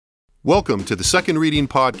Welcome to the Second Reading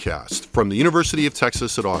Podcast from the University of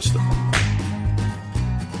Texas at Austin.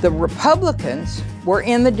 The Republicans were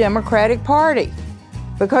in the Democratic Party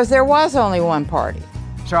because there was only one party.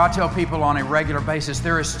 So I tell people on a regular basis,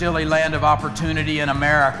 there is still a land of opportunity in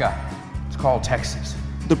America. It's called Texas.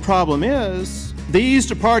 The problem is, these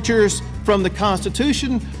departures from the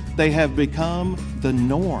Constitution, they have become the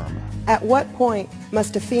norm. At what point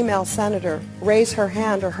must a female senator raise her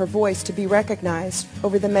hand or her voice to be recognized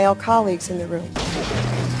over the male colleagues in the room?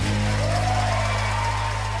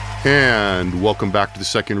 And welcome back to the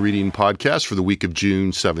Second Reading Podcast for the week of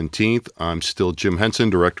June 17th. I'm still Jim Henson,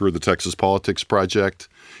 director of the Texas Politics Project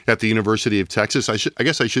at the University of Texas. I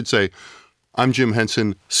guess I should say I'm Jim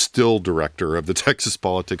Henson, still director of the Texas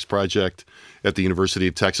Politics Project at the University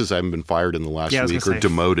of Texas. I haven't been fired in the last week or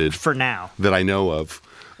demoted for now that I know of.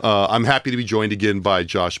 I'm happy to be joined again by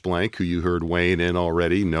Josh Blank, who you heard weighing in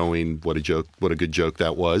already, knowing what a good joke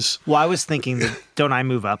that was. Well, I was thinking that, don't I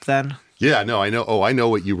move up then? Yeah, no, I know. Oh, I know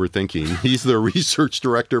what you were thinking. He's the research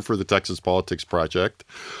director for the Texas Politics Project.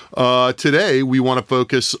 Today, we want to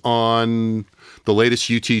focus on the latest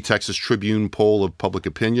UT Texas Tribune poll of public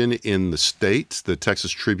opinion in the state. The Texas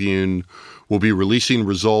Tribune will be releasing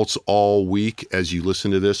results all week as you listen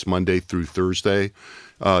to this, Monday through Thursday.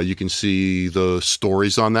 You can see the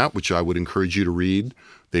stories on that, which I would encourage you to read.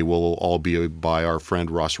 They will all be by our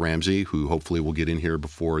friend Ross Ramsey, who hopefully will get in here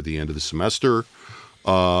before the end of the semester.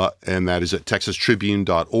 And that is at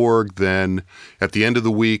texastribune.org. Then at the end of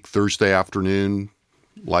the week, Thursday afternoon,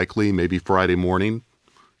 likely, maybe Friday morning,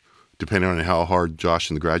 depending on how hard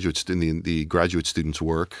Josh and the graduate students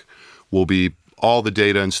work, will be all the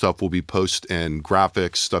data and stuff will be post and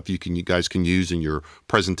graphics, stuff you guys can use in your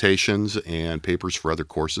presentations and papers for other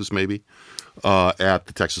courses maybe, at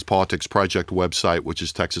the Texas Politics Project website, which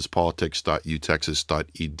is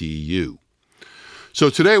texaspolitics.utexas.edu. So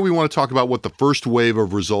today we want to talk about what the first wave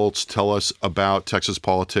of results tell us about Texas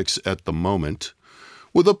politics at the moment,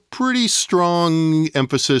 with a pretty strong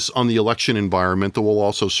emphasis on the election environment that we'll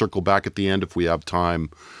also circle back at the end if we have time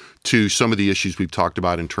to some of the issues we've talked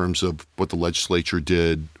about in terms of what the legislature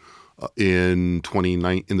did in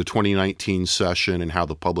the 2019 session and how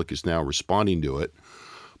the public is now responding to it.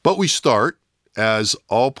 But we start, as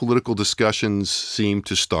all political discussions seem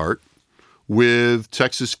to start, with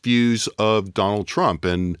Texas views of Donald Trump.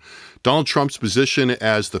 And Donald Trump's position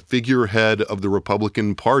as the figurehead of the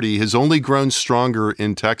Republican Party has only grown stronger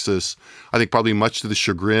in Texas, I think probably much to the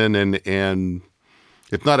chagrin and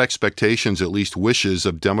if not expectations, at least wishes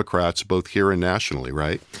of Democrats both here and nationally,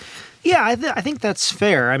 right? Yeah, I think that's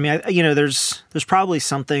fair. I mean, there's probably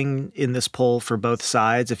something in this poll for both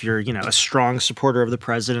sides. If you're, a strong supporter of the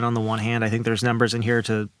president on the one hand, I think there's numbers in here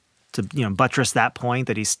to buttress that point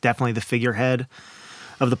that he's definitely the figurehead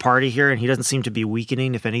of the party here, and he doesn't seem to be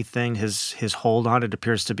weakening. If anything, his hold on it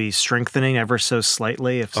appears to be strengthening ever so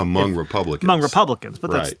slightly. Among Republicans. Among Republicans,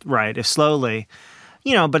 but right. That's right. If slowly.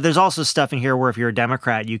 But there's also stuff in here where if you're a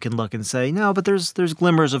Democrat, you can look and say, no, but there's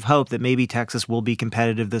glimmers of hope that maybe Texas will be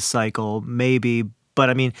competitive this cycle, maybe. But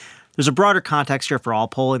I mean, there's a broader context here for all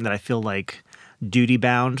polling that I feel like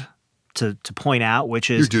duty-bound to point out, which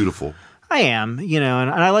is— You're dutiful. I am, and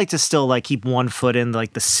I like to still keep one foot in the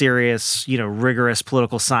serious, rigorous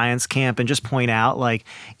political science camp and just point out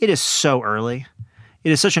it is so early.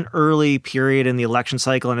 It is such an early period in the election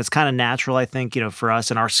cycle, and it's kind of natural, I think, for us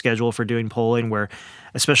and our schedule for doing polling where,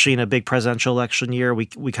 especially in a big presidential election year, we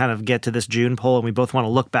kind of get to this June poll and we both want to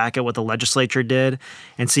look back at what the legislature did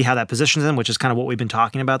and see how that positions them, which is kind of what we've been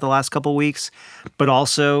talking about the last couple of weeks, but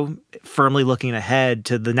also firmly looking ahead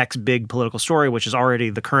to the next big political story, which is already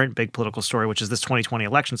the current big political story, which is this 2020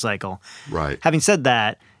 election cycle. Right. Having said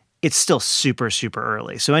that, it's still super, super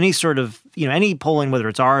early. So any sort of, any polling, whether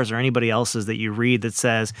it's ours or anybody else's that you read that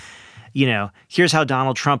says, here's how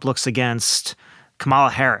Donald Trump looks against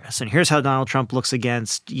Kamala Harris, and here's how Donald Trump looks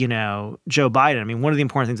against, Joe Biden. I mean, one of the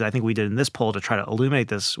important things that I think we did in this poll to try to illuminate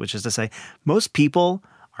this, which is to say most people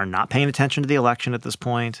are not paying attention to the election at this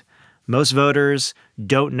point. Most voters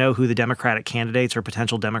don't know who the Democratic candidates or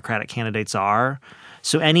potential Democratic candidates are.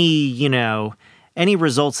 So any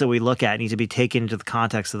results that we look at need to be taken within the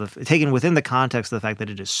context of the fact that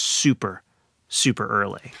it is super, super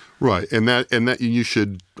early. Right, and that you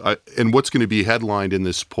should, and what's going to be headlined in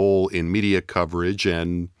this poll in media coverage,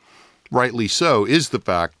 and rightly so, is the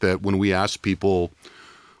fact that when we ask people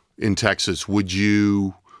in Texas, would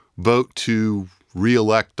you vote to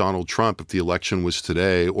reelect Donald Trump if the election was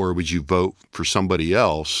today, or would you vote for somebody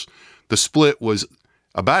else? The split was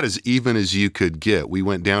about as even as you could get. We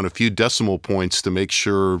went down a few decimal points to make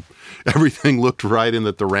sure everything looked right and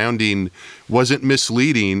that the rounding wasn't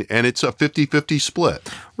misleading, and it's a 50-50 split.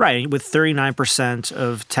 Right, with 39%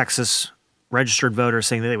 of Texas registered voters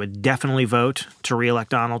saying that they would definitely vote to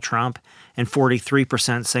reelect Donald Trump, and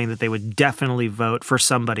 43% saying that they would definitely vote for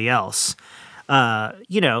somebody else.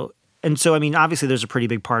 And so, I mean, obviously there's a pretty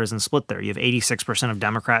big partisan split there. You have 86% of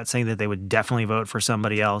Democrats saying that they would definitely vote for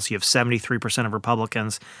somebody else. You have 73% of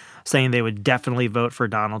Republicans saying they would definitely vote for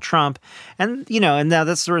Donald Trump. And, and now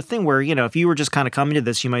that's the sort of thing where, if you were just kind of coming to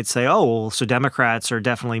this, you might say, oh, well, so Democrats are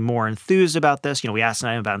definitely more enthused about this. We asked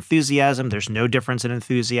tonight about enthusiasm. There's no difference in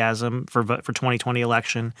enthusiasm for 2020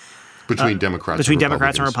 election. Between Democrats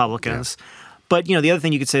and Republicans. Yeah. But, the other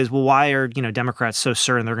thing you could say is, well, why are, Democrats so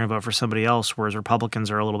certain they're going to vote for somebody else, whereas Republicans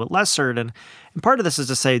are a little bit less certain? And part of this is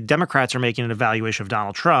to say Democrats are making an evaluation of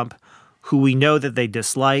Donald Trump, who we know that they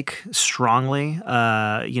dislike strongly. In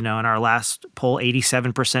our last poll,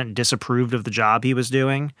 87% disapproved of the job he was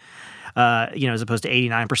doing, as opposed to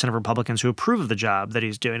 89% of Republicans who approve of the job that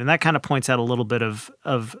he's doing. And that kind of points out a little bit of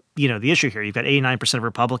the issue here. You've got 89% of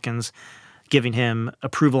Republicans giving him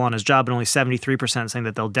approval on his job, and only 73% saying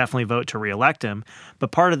that they'll definitely vote to reelect him.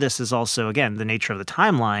 But part of this is also, again, the nature of the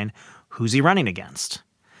timeline. Who's he running against?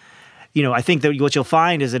 I think that what you'll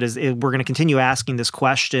find is we're going to continue asking this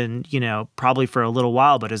question, probably for a little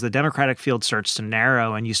while, but as the Democratic field starts to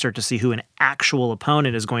narrow and you start to see who an actual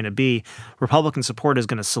opponent is going to be, Republican support is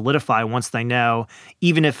going to solidify once they know,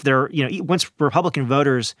 even if they're, once Republican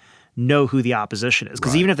voters know who the opposition is.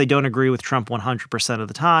 Because even if they don't agree with Trump 100% of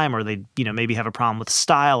the time, or they, maybe have a problem with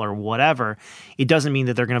style or whatever, it doesn't mean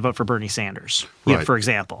that they're going to vote for Bernie Sanders, for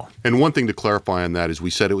example. And one thing to clarify on that is we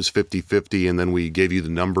said it was 50-50, and then we gave you the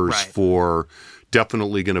numbers for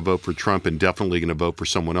definitely going to vote for Trump and definitely going to vote for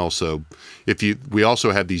someone else. So we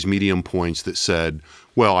also had these medium points that said,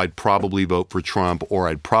 well, I'd probably vote for Trump or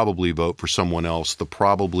I'd probably vote for someone else. The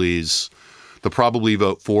probably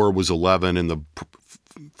vote for was 11, and the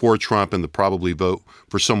for Trump and the probably vote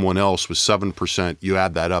for someone else was 7%. You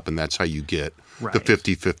add that up, and that's how you get the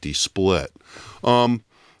 50-50 split. And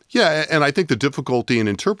I think the difficulty in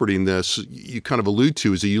interpreting this, you kind of allude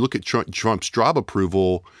to, is that you look at Trump's job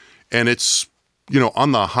approval, and it's,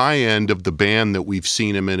 on the high end of the band that we've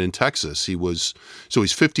seen him in Texas.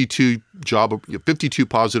 He's 52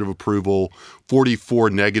 positive approval, 44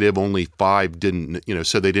 negative, only 5 didn't,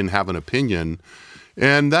 said they didn't have an opinion.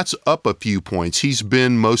 And that's up a few points. He's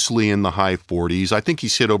been mostly in the high 40s. I think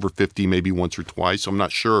he's hit over 50 maybe once or twice. I'm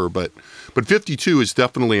not sure, but 52 is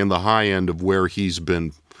definitely in the high end of where he's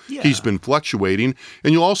been fluctuating.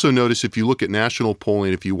 And you'll also notice if you look at national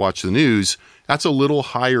polling, if you watch the news, that's a little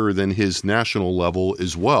higher than his national level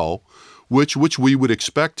as well, which we would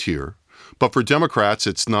expect here. But for Democrats,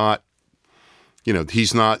 it's not,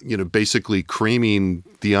 he's not, basically creaming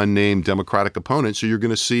the unnamed Democratic opponent. So you're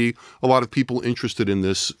going to see a lot of people interested in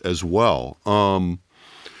this as well. One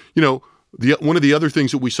of the other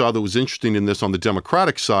things that we saw that was interesting in this on the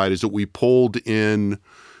Democratic side is that we polled in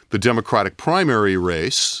the Democratic primary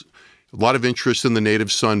race. A lot of interest in the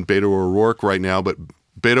native son, Beto O'Rourke, right now, but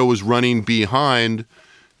Beto was running behind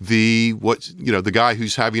the guy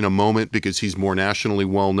who's having a moment because he's more nationally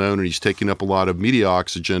well known and he's taking up a lot of media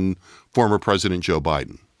oxygen, former President Joe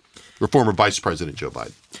Biden, or former Vice President Joe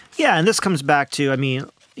Biden. Yeah, and this comes back to,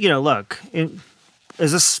 look,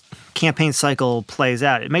 as this campaign cycle plays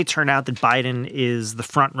out, it may turn out that Biden is the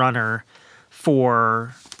front runner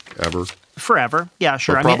for forever. Yeah,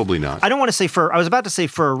 sure. But probably not. I don't want to say I was about to say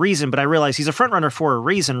for a reason, but I realize he's a front runner for a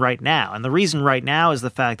reason right now. And the reason right now is the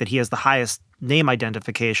fact that he has the highest name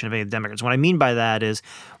identification of any of the Democrats. What I mean by that is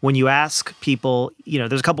when you ask people,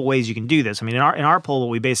 there's a couple ways you can do this. I mean, in our poll, what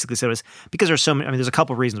we basically said was, because there's so many, there's a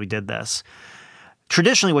couple of reasons we did this.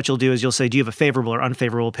 Traditionally, what you'll do is you'll say, do you have a favorable or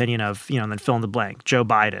unfavorable opinion of, and then fill in the blank, Joe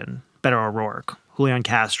Biden, Beto O'Rourke, Julian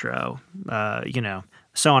Castro,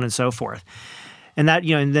 so on and so forth. And that,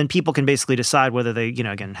 and then people can basically decide whether they,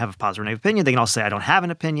 again, have a positive or negative opinion. They can also say, I don't have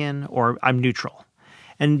an opinion, or I'm neutral.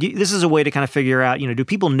 And this is a way to kind of figure out, do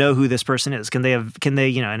people know who this person is? Can they,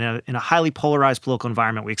 in a highly polarized political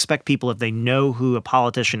environment, we expect people, if they know who a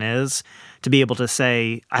politician is, to be able to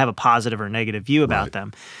say, I have a positive or negative view about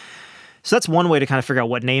them. So that's one way to kind of figure out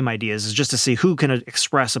what name ID is just to see who can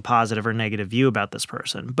express a positive or negative view about this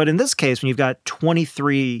person. But in this case, when you've got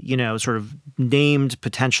 23, sort of named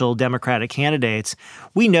potential Democratic candidates,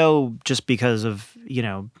 we know just because of,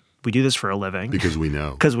 we do this for a living. Because we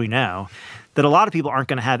know that a lot of people aren't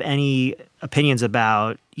going to have any opinions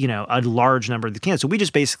about, a large number of the candidates. So we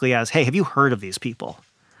just basically ask, hey, have you heard of these people?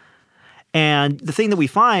 And the thing that we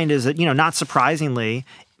find is that, not surprisingly,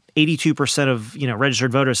 82% of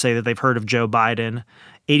registered voters say that they've heard of Joe Biden.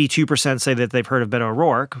 82% say that they've heard of Beto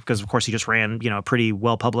O'Rourke because, of course, he just ran a pretty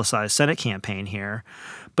well-publicized Senate campaign here.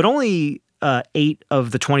 But only 8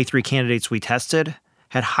 of the 23 candidates we tested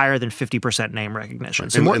had higher than 50% name recognition.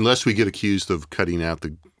 So unless we get accused of cutting out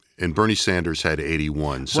and Bernie Sanders had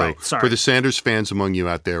 81. So right, for the Sanders fans among you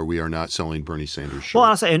out there, we are not selling Bernie Sanders short. Well,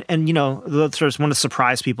 honestly, and that's sort of want to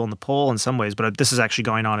surprise people in the poll in some ways, but this is actually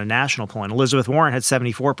going on in national polling. Elizabeth Warren had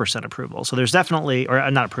 74% approval. So there's definitely,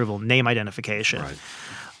 or not approval, name identification.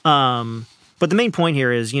 Right. But the main point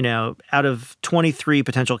here is, out of 23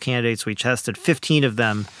 potential candidates we tested, 15 of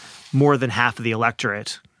them, more than half of the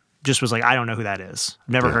electorate, just was like, I don't know who that is.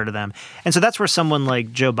 I've never heard of them. And so that's where someone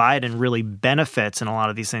like Joe Biden really benefits in a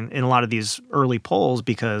lot of these things, in a lot of these early polls,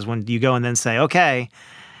 because when you go and then say, okay,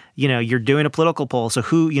 you're doing a political poll. So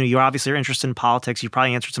who, you obviously are interested in politics. You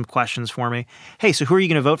probably answered some questions for me. Hey, so who are you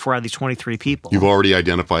going to vote for out of these 23 people? You've already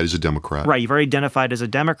identified as a Democrat. Right. You've already identified as a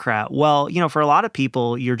Democrat. Well, for a lot of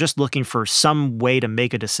people, you're just looking for some way to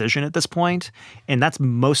make a decision at this point. And that's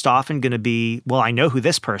most often going to be, well, I know who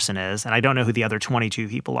this person is, and I don't know who the other 22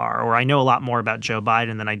 people are. Or I know a lot more about Joe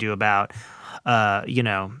Biden than I do about,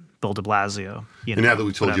 Bill de Blasio. And now that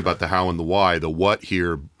we told you about the how and the why, the what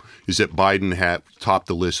here is that Biden had topped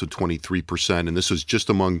the list with 23%, and this was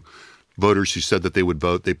just among voters who said that they would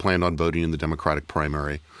vote. They planned on voting in the Democratic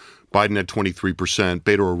primary. Biden had 23%.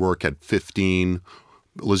 Beto O'Rourke had 15%.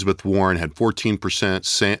 Elizabeth Warren had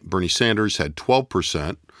 14%. Bernie Sanders had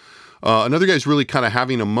 12%. Another guy's really kind of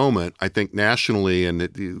having a moment, I think, nationally, and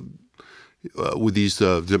with these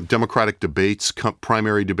the Democratic debates,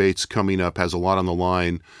 primary debates coming up, has a lot on the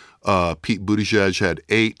line. Pete Buttigieg had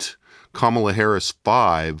 8%. Kamala Harris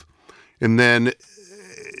 5%. And then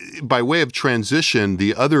by way of transition,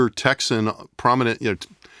 the other Texan prominent, at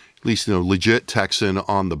least legit Texan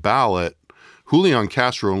on the ballot, Julian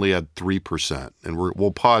Castro only had 3%. And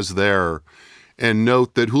we'll pause there and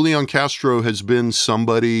note that Julian Castro has been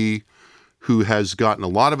somebody who has gotten a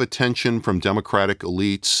lot of attention from Democratic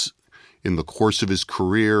elites in the course of his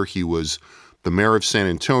career. He was the mayor of San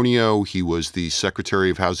Antonio. He was the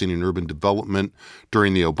Secretary of Housing and Urban Development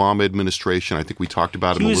during the Obama administration. I think we talked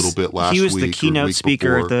about him a little bit last week. He was the keynote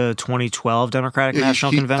speaker at the 2012 Democratic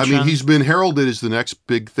National Convention. I mean, he's been heralded as the next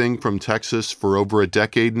big thing from Texas for over a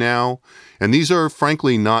decade now. And these are,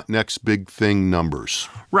 frankly, not next big thing numbers.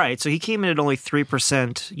 Right. So he came in at only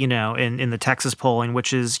 3%, in the Texas polling,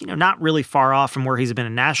 which is, not really far off from where he's been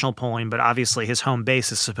in national polling. But obviously his home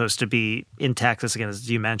base is supposed to be in Texas, again, as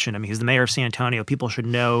you mentioned. I mean, he's the mayor of San Antonio. People should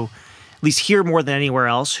know, at least hear more than anywhere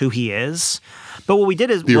else, who he is. But what we did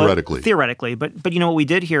is theoretically. But what we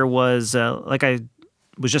did here was, like I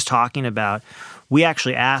was just talking about, we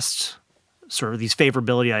actually asked sort of these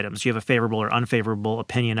favorability items. Do you have a favorable or unfavorable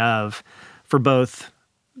opinion of, for both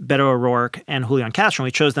Beto O'Rourke and Julian Castro? And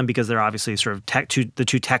we chose them because they're obviously sort of the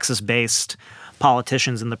two Texas-based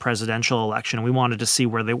politicians in the presidential election, and we wanted to see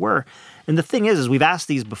where they were. And the thing is we've asked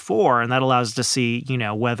these before, and that allows us to see,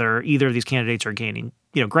 whether either of these candidates are gaining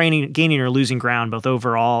or losing ground, both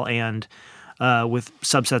overall and with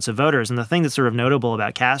subsets of voters. And the thing that's sort of notable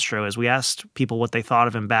about Castro is we asked people what they thought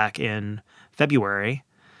of him back in February.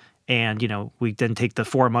 And, we then take the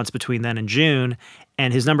 4 months between then and June,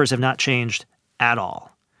 and his numbers have not changed at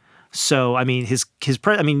all. So, I mean,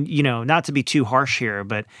 not to be too harsh here,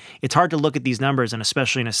 but it's hard to look at these numbers, and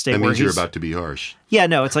especially in a state where he's... That means you're about to be harsh. Yeah,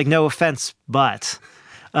 no, it's like no offense, but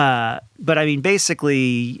I mean,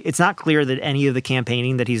 basically, it's not clear that any of the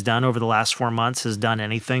campaigning that he's done over the last 4 months has done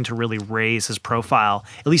anything to really raise his profile,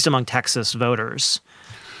 at least among Texas voters.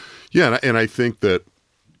 Yeah, and I think that,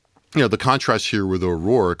 the contrast here with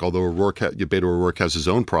O'Rourke, although Beto O'Rourke has his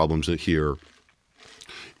own problems here,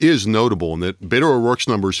 is notable in that Beto O'Rourke's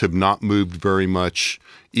numbers have not moved very much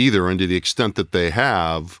either, and to the extent that they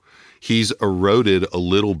have, he's eroded a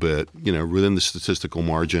little bit, within the statistical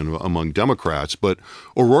margin among Democrats. But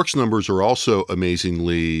O'Rourke's numbers are also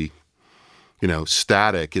amazingly,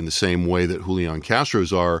 static in the same way that Julian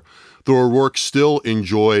Castro's are. Though O'Rourke still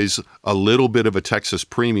enjoys a little bit of a Texas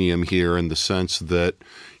premium here in the sense that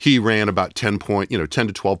he ran about 10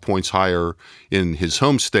 to 12 points higher in his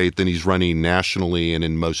home state than he's running nationally and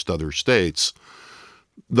in most other states.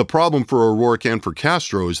 The problem for O'Rourke and for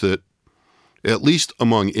Castro is that, at least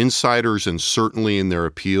among insiders and certainly in their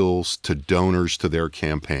appeals to donors to their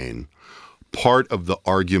campaign, part of the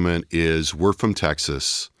argument is we're from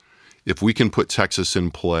Texas. If we can put Texas in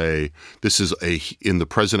play, this is in the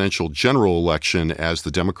presidential general election as the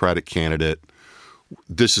Democratic candidate,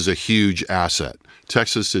 this is a huge asset.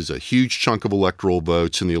 Texas is a huge chunk of electoral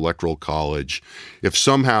votes in the Electoral College. If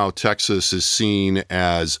somehow Texas is seen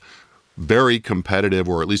as very competitive,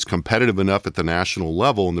 or at least competitive enough at the national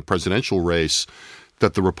level in the presidential race,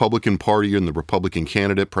 that the Republican Party and the Republican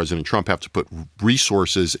candidate, President Trump, have to put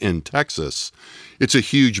resources in Texas, it's a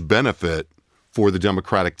huge benefit for the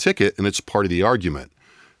Democratic ticket, and it's part of the argument.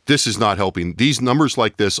 This is not helping. These numbers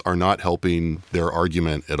like this are not helping their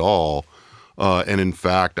argument at all. And in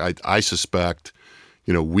fact, I suspect,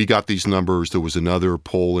 we got these numbers. There was another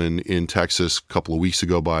poll in Texas a couple of weeks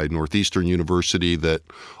ago by Northeastern University that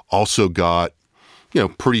also got,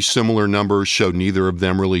 pretty similar numbers, showed neither of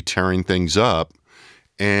them really tearing things up.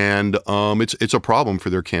 And it's a problem for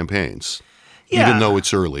their campaigns, even though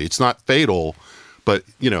it's early. It's not fatal, but,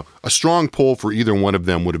 a strong poll for either one of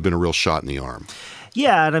them would have been a real shot in the arm.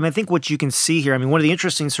 Yeah, and I think what you can see here, one of the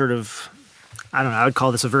interesting sort of, I would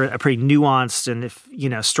call this a pretty nuanced and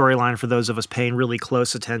storyline for those of us paying really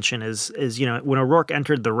close attention is when O'Rourke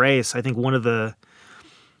entered the race, I think one of the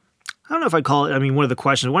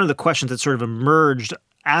questions that sort of emerged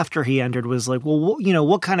after he entered was like, well,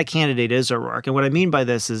 what kind of candidate is O'Rourke? And what I mean by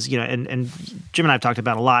this is, and Jim and I have talked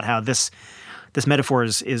about a lot how this metaphor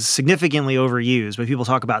is significantly overused when people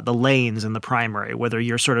talk about the lanes in the primary, whether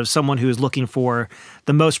you're sort of someone who is looking for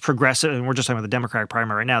the most progressive, and we're just talking about the Democratic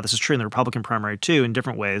primary right now. This is true in the Republican primary too in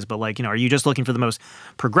different ways, but are you just looking for the most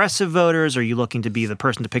progressive voters? Are you looking to be the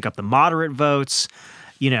person to pick up the moderate votes?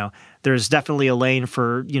 There's definitely a lane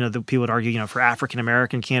for, the people would argue, for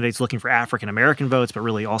African-American candidates looking for African-American votes, but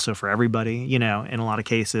really also for everybody, in a lot of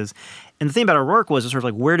cases. And the thing about O'Rourke was sort of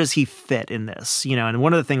like, where does he fit in this? And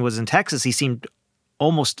one of the things was in Texas, he seemed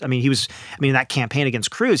almost, in that campaign against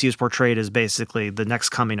Cruz, he was portrayed as basically the next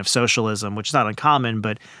coming of socialism, which is not uncommon,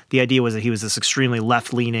 but the idea was that he was this extremely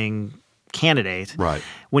left-leaning candidate. Right.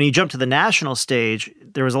 When he jumped to the national stage,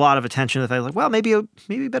 there was a lot of attention to the fact like, well, maybe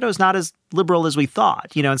Beto's not as liberal as we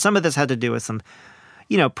thought, and some of this had to do with some,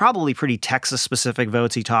 probably pretty Texas-specific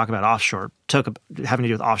votes he talked about having to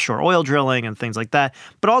do with offshore oil drilling and things like that.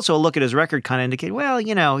 But also a look at his record kind of indicated, well,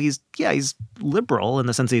 he's liberal in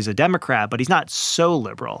the sense that he's a Democrat, but he's not so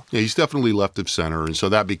liberal. Yeah, he's definitely left of center, and so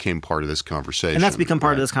that became part of this conversation. And that's become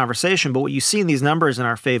part of this conversation. But what you see in these numbers in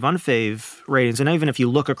our fave-unfave ratings, and even if you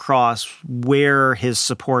look across where his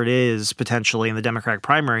support is potentially in the Democratic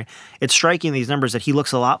primary, it's striking these numbers that he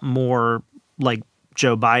looks a lot more like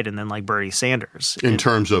Joe Biden than like Bernie Sanders. In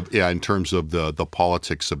terms of the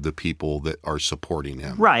politics of the people that are supporting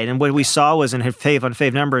him. Right. And what we saw was in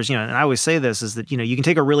fave-unfave numbers, and I always say this, is that, you can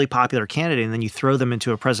take a really popular candidate and then you throw them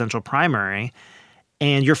into a presidential primary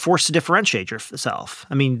and you're forced to differentiate yourself.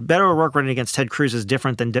 Beto O'Rourke running against Ted Cruz is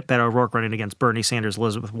different than Beto O'Rourke running against Bernie Sanders,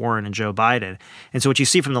 Elizabeth Warren, and Joe Biden. And so what you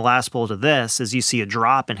see from the last poll to this is you see a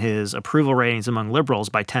drop in his approval ratings among liberals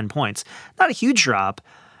by 10 points. Not a huge drop,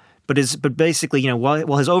 but basically,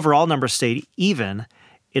 while his overall numbers stayed even,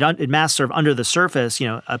 it masked sort of under the surface,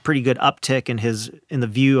 a pretty good uptick in the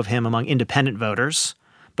view of him among independent voters,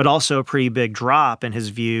 but also a pretty big drop in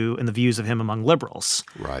the views of him among liberals.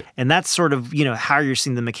 Right. And that's sort of, how you're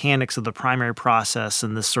seeing the mechanics of the primary process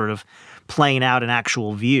and this sort of playing out in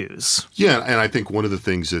actual views. Yeah, and I think one of the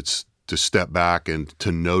things that's to step back and to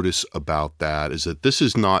notice about that is that this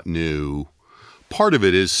is not new. Part of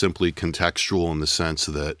it is simply contextual in the sense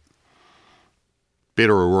that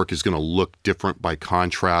Beto O'Rourke is going to look different by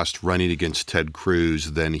contrast running against Ted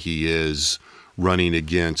Cruz than he is running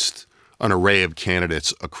against an array of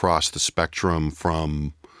candidates across the spectrum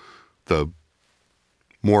from the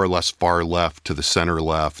more or less far left to the center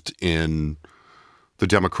left in the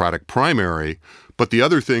Democratic primary. But the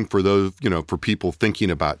other thing for those, for people thinking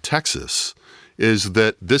about Texas is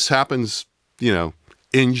that this happens,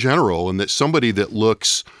 in general, and that somebody that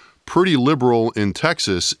looks pretty liberal in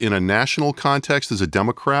Texas in a national context as a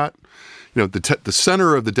Democrat, the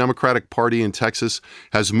center of the Democratic Party in Texas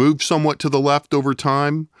has moved somewhat to the left over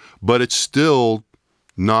time, but it's still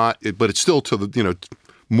to the,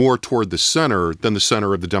 more toward the center than the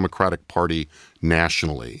center of the Democratic Party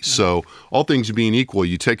nationally. So all things being equal,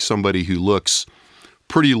 you take somebody who looks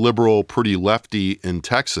pretty liberal, pretty lefty in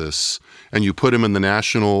Texas, and you put him in the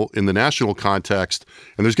national context,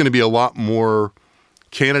 and there's going to be a lot more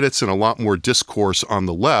candidates and a lot more discourse on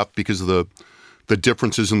the left because of the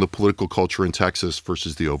differences in the political culture in Texas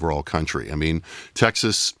versus the overall country.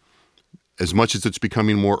 Texas, as much as it's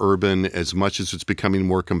becoming more urban, as much as it's becoming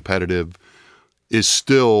more competitive, is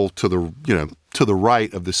still to the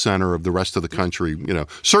right of the center of the rest of the country.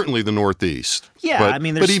 Certainly the Northeast. Yeah,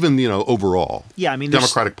 but even overall. Yeah,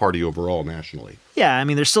 Democratic Party overall nationally. Yeah,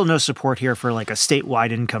 there's still no support here for like a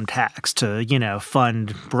statewide income tax to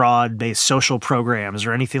fund broad-based social programs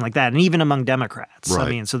or anything like that, and even among Democrats.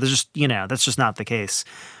 Right. So there's just that's just not the case.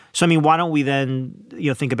 So, I mean, why don't we then,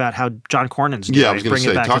 think about how John Cornyn's doing? Yeah, I was going to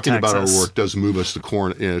say, talking about Texas. O'Rourke does move us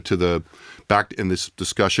back in this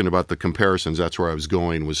discussion about the comparisons. That's where I was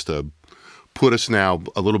going, was to put us now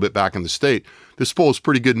a little bit back in the state. This poll is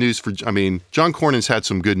pretty good news for, John Cornyn's had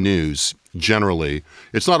some good news generally.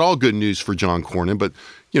 It's not all good news for John Cornyn, but,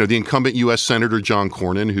 the incumbent U.S. Senator John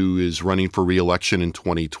Cornyn, who is running for re-election in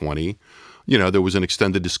 2020, there was an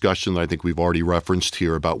extended discussion that I think we've already referenced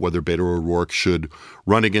here about whether Beto O'Rourke should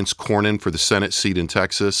run against Cornyn for the Senate seat in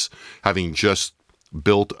Texas, having just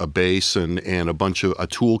built a base and a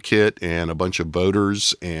toolkit and a bunch of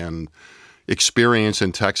voters and experience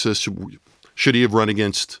in Texas. Should he have run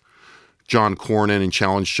against John Cornyn and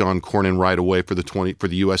challenged John Cornyn right away for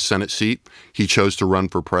the U.S. Senate seat? He chose to run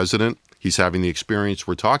for president. He's having the experience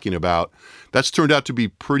we're talking about. That's turned out to be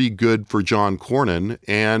pretty good for John Cornyn,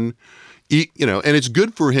 and and it's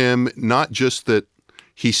good for him, not just that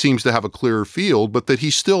he seems to have a clearer field, but that he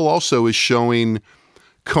still also is showing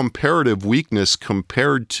comparative weakness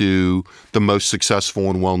compared to the most successful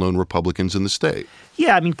and well-known Republicans in the state.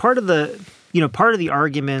 Yeah, part of the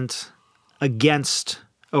argument against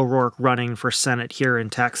O'Rourke running for Senate here in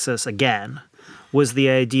Texas again was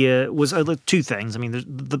two things.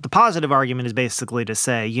 The positive argument is basically to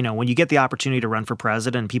say, when you get the opportunity to run for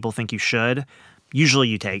president and people think you should, usually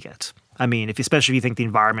you take it. Especially if you think the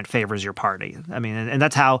environment favors your party. And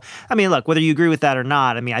that's how. Look, whether you agree with that or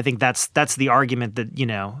not, I think that's the argument that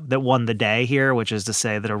that won the day here, which is to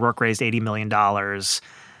say that O'Rourke raised $80 million,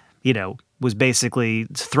 was basically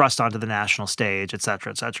thrust onto the national stage, et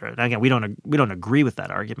cetera, et cetera. And again, we don't agree with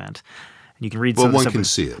that argument. And you can read. But one can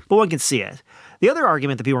see it. But one can see it. The other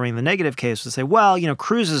argument that people were in the negative case was to say, well,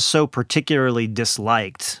 Cruz is so particularly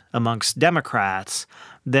disliked amongst Democrats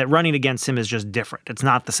that running against him is just different. It's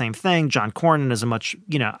not the same thing. John Cornyn is a much,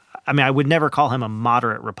 I would never call him a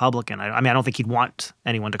moderate Republican. I don't think he'd want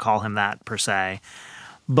anyone to call him that per se.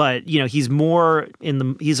 But, he's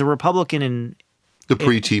he's a Republican in the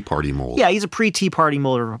pre-Tea Party mold. Yeah, he's a pre-Tea Party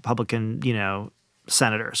mold Republican,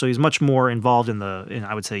 senator. So he's much more involved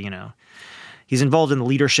I would say, he's involved in the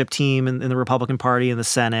leadership team in the Republican Party in the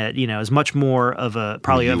Senate, is much more of a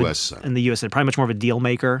in the U.S. Senate, probably much more of a deal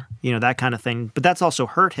maker, that kind of thing. But that's also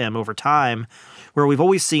hurt him over time, where we've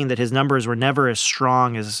always seen that his numbers were never as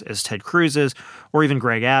strong as Ted Cruz's or even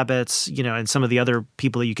Greg Abbott's, and some of the other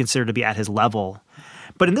people that you consider to be at his level.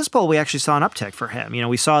 But in this poll, we actually saw an uptick for him.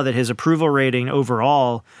 We saw that his approval rating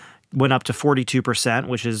overall went up to 42%,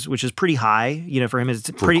 which is pretty high. For him, it's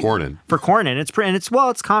pretty Cornyn. For Cornyn,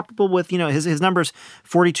 it's comparable with his numbers: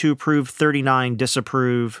 42 approve, 39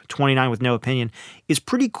 disapprove, 29 with no opinion is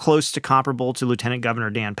pretty close to comparable to Lieutenant Governor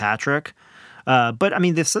Dan Patrick. But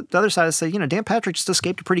the other side is say Dan Patrick just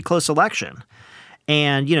escaped a pretty close election,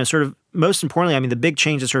 and sort of most importantly, the big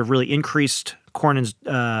change that sort of really increased Cornyn's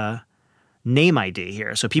name ID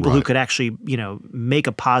here. So people who could actually make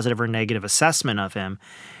a positive or negative assessment of him.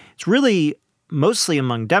 It's really mostly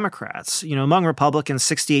among Democrats. Among Republicans,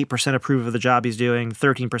 68% approve of the job he's doing,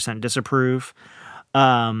 13% disapprove.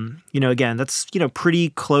 Again, that's, pretty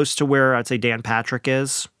close to where I'd say Dan Patrick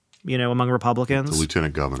is, among Republicans. The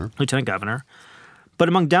Lieutenant Governor. But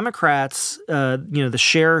among Democrats, the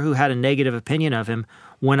share who had a negative opinion of him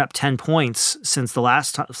went up 10 points since the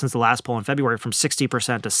last poll in February, from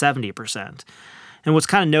 60% to 70%. And what's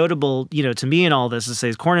kind of notable, to me in all this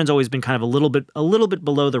is Cornyn's always been kind of a little bit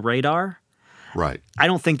below the radar. Right. I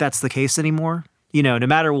don't think that's the case anymore. No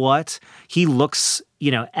matter what, he looks,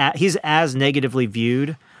 he's as negatively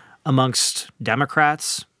viewed amongst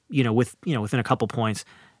Democrats, within a couple points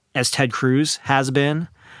as Ted Cruz has been.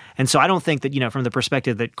 And so I don't think that, from the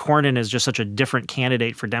perspective that Cornyn is just such a different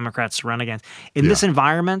candidate for Democrats to run against in this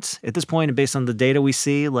environment at this point, and based on the data we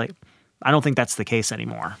see, I don't think that's the case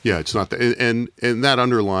anymore. Yeah, it's not. And that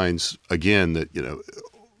underlines, again, that,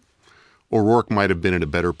 O'Rourke might have been in a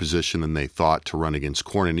better position than they thought to run against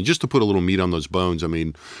Cornyn. And just to put a little meat on those bones,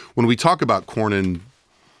 when we talk about Cornyn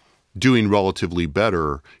doing relatively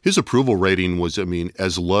better, his approval rating was,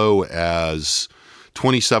 as low as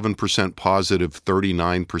 27% positive,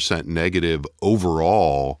 39% negative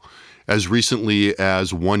overall as recently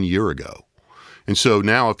as 1 year ago. And so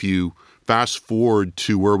now if you fast forward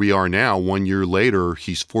to where we are now, 1 year later,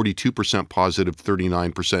 he's 42% positive,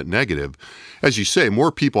 39% negative. As you say, more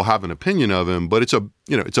people have an opinion of him, but it's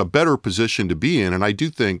a better position to be in. And I do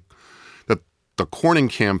think that the Cornyn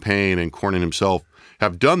campaign and Cornyn himself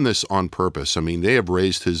have done this on purpose. They have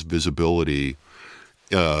raised his visibility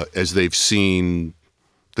as they've seen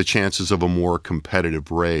the chances of a more competitive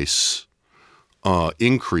race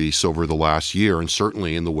increase over the last year, and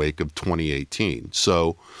certainly in the wake of 2018.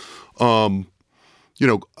 So,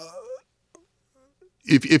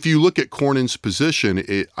 if you look at Cornyn's position,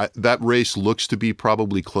 that race looks to be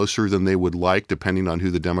probably closer than they would like, depending on who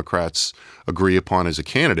the Democrats agree upon as a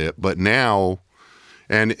candidate. But now,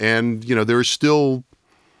 and there's still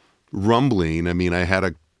rumbling. I mean, I had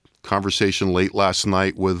a conversation late last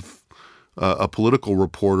night with a political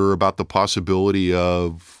reporter about the possibility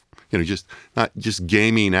of, not just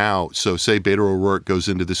gaming out. So say Beto O'Rourke goes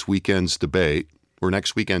into this weekend's debate or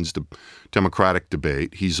next weekend's Democratic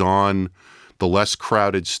debate. He's on the less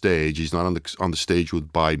crowded stage. He's not on the stage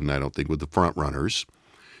with Biden, I don't think, with the front runners.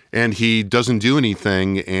 And he doesn't do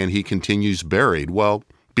anything, and he continues buried. Well,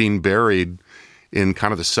 being buried in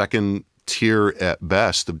kind of the second tier at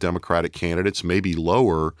best of Democratic candidates, maybe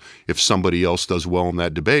lower if somebody else does well in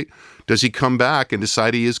that debate. Does he come back and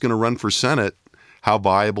decide he is going to run for Senate? How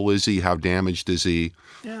viable is he? How damaged is he?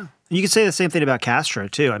 Yeah. You could say the same thing about Castro,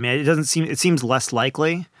 too. I mean, it seems less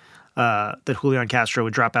likely that Julian Castro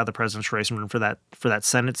would drop out of the president's race and run for that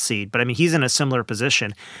Senate seat. But I mean, he's in a similar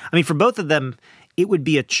position. I mean, for both of them, it would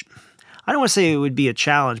be I don't want to say it would be a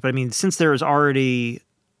challenge, but I mean, since there is already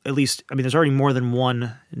there's already more than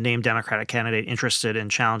one named Democratic candidate interested in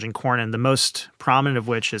challenging Cornyn, the most prominent of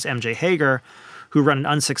which is MJ Hager, who ran an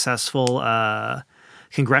unsuccessful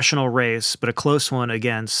congressional race, but a close one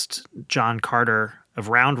against John Carter of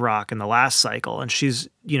Round Rock in the last cycle. And she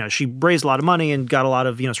raised a lot of money and got a lot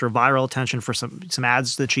of, sort of viral attention for some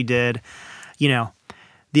ads that she did. The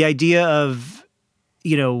idea of,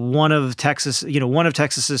 one of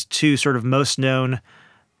Texas's two sort of most known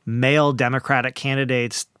male Democratic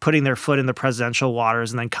candidates putting their foot in the presidential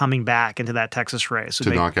waters and then coming back into that Texas race to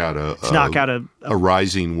knock out a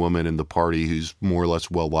rising woman in the party who's more or less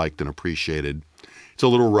well liked and appreciated. It's a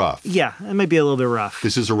little rough. Yeah, it might be a little bit rough.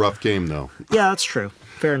 This is a rough game, though. Yeah, that's true.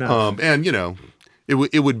 Fair enough. And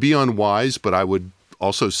it would be unwise, but I would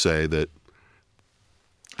also say that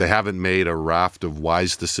they haven't made a raft of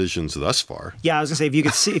wise decisions thus far. Yeah, I was gonna say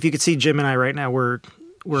if you could see Jim and I right now, we're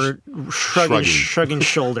shrugging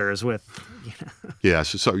shoulders with. Yeah.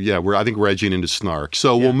 So I think we're edging into snark.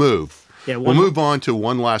 So we'll move. Yeah, we'll move on to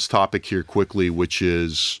one last topic here quickly, which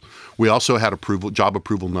is we also had job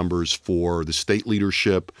approval numbers for the state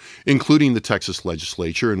leadership, including the Texas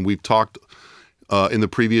legislature, and we've talked in the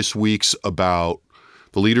previous weeks about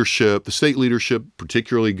the state leadership,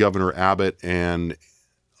 particularly Governor Abbott and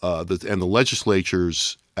the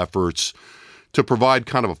legislature's efforts to provide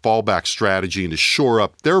kind of a fallback strategy and to shore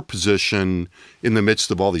up their position in the midst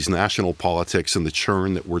of all these national politics and the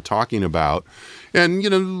churn that we're talking about. And,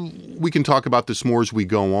 we can talk about this more as we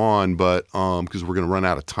go on, but because we're going to run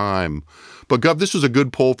out of time. But, Gov, this was a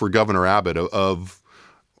good poll for Governor Abbott of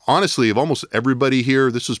almost everybody here.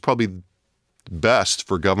 This was probably best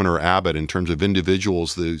for Governor Abbott in terms of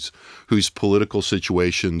individuals whose political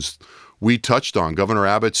situations we touched on. Governor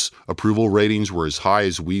Abbott's approval ratings were as high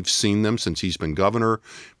as we've seen them since he's been governor.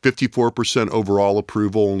 54% overall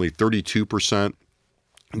approval, only 32%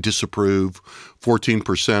 disapprove,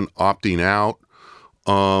 14% opting out,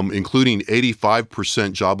 including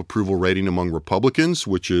 85% job approval rating among Republicans,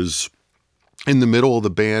 which is in the middle of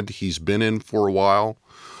the band he's been in for a while.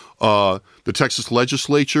 The Texas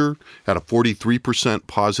legislature had a 43%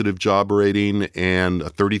 positive job rating and a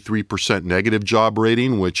 33% negative job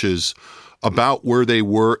rating, which is about where they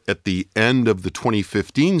were at the end of the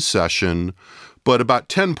 2015 session, but about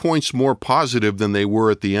 10 points more positive than they were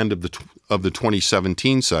at the end of the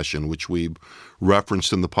 2017 session, which we've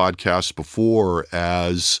referenced in the podcast before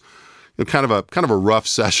as kind of a rough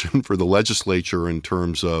session for the legislature in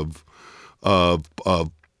terms of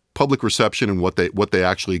public reception and what they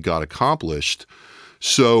actually got accomplished.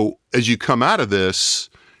 So as you come out of this,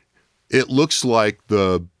 it looks like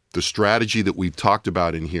the strategy that we've talked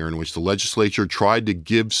about in here, in which the legislature tried to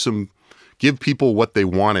give people what they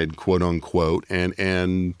wanted, quote unquote,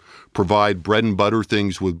 and provide bread and butter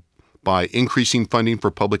things by increasing funding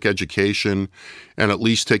for public education and at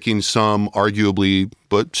least taking some arguably,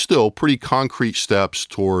 but still pretty concrete steps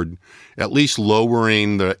toward at least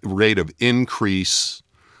lowering the rate of increase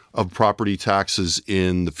of property taxes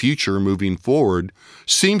in the future moving forward,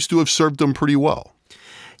 seems to have served them pretty well.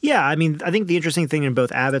 Yeah, I mean, I think the interesting thing in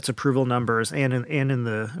both Abbott's approval numbers and in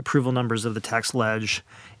the approval numbers of the Tex Ledge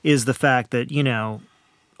is the fact that,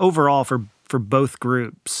 overall for both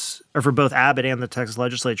groups, or for both Abbott and the Texas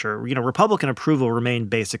legislature, Republican approval remained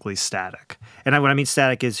basically static. And what I mean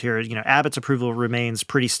static is here, Abbott's approval remains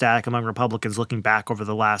pretty static among Republicans looking back over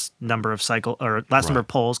the last number of number of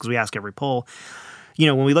polls, because we ask every poll.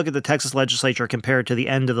 When we look at the Texas legislature compared to the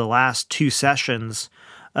end of the last two sessions,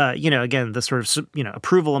 again, the sort of,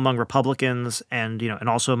 approval among Republicans and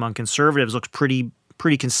also among conservatives looks pretty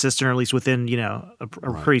pretty consistent, or at least within, a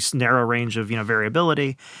pretty narrow range of,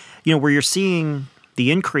 variability. Where you're seeing the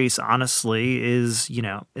increase, honestly, is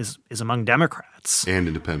among Democrats. And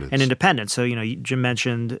independents. So, Jim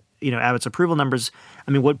mentioned, Abbott's approval numbers.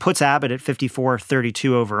 I mean, what puts Abbott at 54-32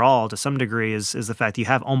 overall to some degree is the fact that you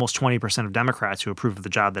have almost 20% of Democrats who approve of the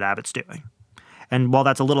job that Abbott's doing. And while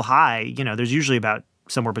that's a little high, there's usually about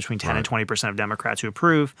somewhere between 10 and 20% of Democrats who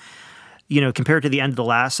approve. Compared to the end of the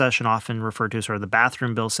last session, often referred to as sort of the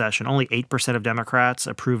bathroom bill session, only 8% of Democrats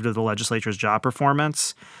approved of the legislature's job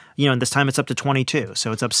performance. And this time it's up to 22,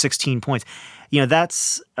 so it's up 16 points.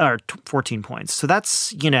 That's 14 points. So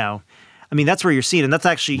that's, that's where you're seeing, and that's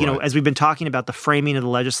actually, as we've been talking about the framing of the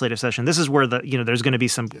legislative session, this is where there's going to be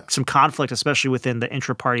some conflict, especially within the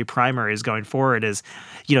intra-party primaries going forward. Is,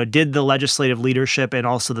 did the legislative leadership and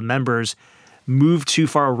also the members move too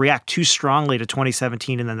far or react too strongly to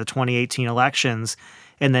 2017 and then the 2018 elections,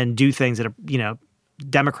 and then do things that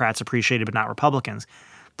Democrats appreciated but not Republicans?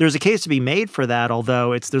 There's a case to be made for that,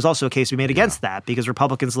 although there's also a case to be made against that because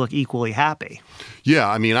Republicans look equally happy. Yeah,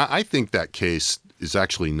 I mean, I think that case is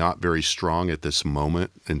actually not very strong at this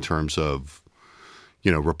moment in terms of,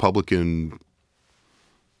 Republican,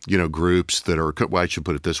 groups that are, well, I should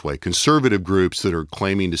put it this way, conservative groups that are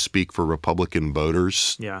claiming to speak for Republican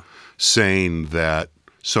voters, saying that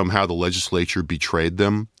somehow the legislature betrayed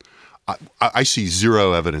them. I see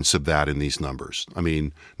zero evidence of that in these numbers. I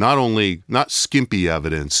mean, not skimpy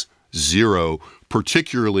evidence, zero,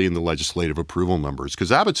 particularly in the legislative approval numbers,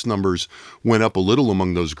 because Abbott's numbers went up a little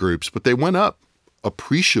among those groups, but they went up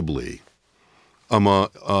appreciably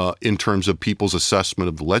in terms of people's assessment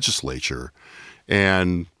of the legislature.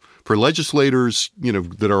 And for legislators,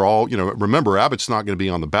 that are all, remember, Abbott's not going to be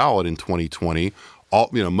on the ballot in 2020.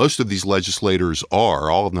 Most of these legislators are,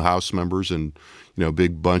 all of the House members and, a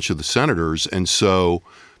big bunch of the senators. And so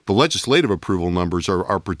the legislative approval numbers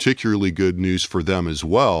are particularly good news for them as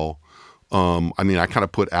well. I kind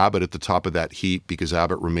of put Abbott at the top of that heap because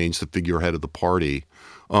Abbott remains the figurehead of the party.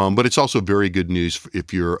 But it's also very good news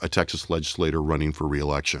if you're a Texas legislator running for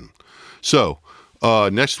re-election. So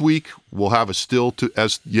next week, we'll have a still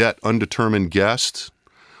as yet undetermined guest.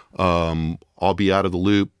 I'll be out of the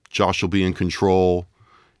loop. Josh will be in control.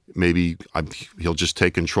 Maybe he'll just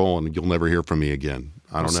take control and you'll never hear from me again.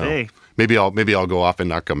 I don't know. Maybe I'll go off and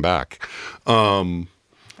not come back. In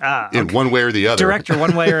one way or the other. Director,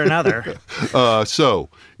 one way or another. So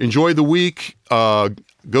enjoy the week.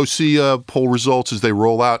 Go see poll results as they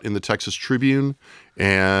roll out in the Texas Tribune.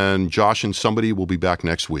 And Josh and somebody will be back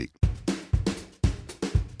next week.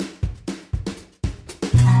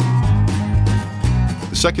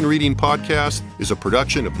 The Second Reading Podcast is a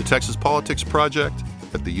production of the Texas Politics Project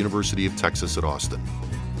at the University of Texas at Austin.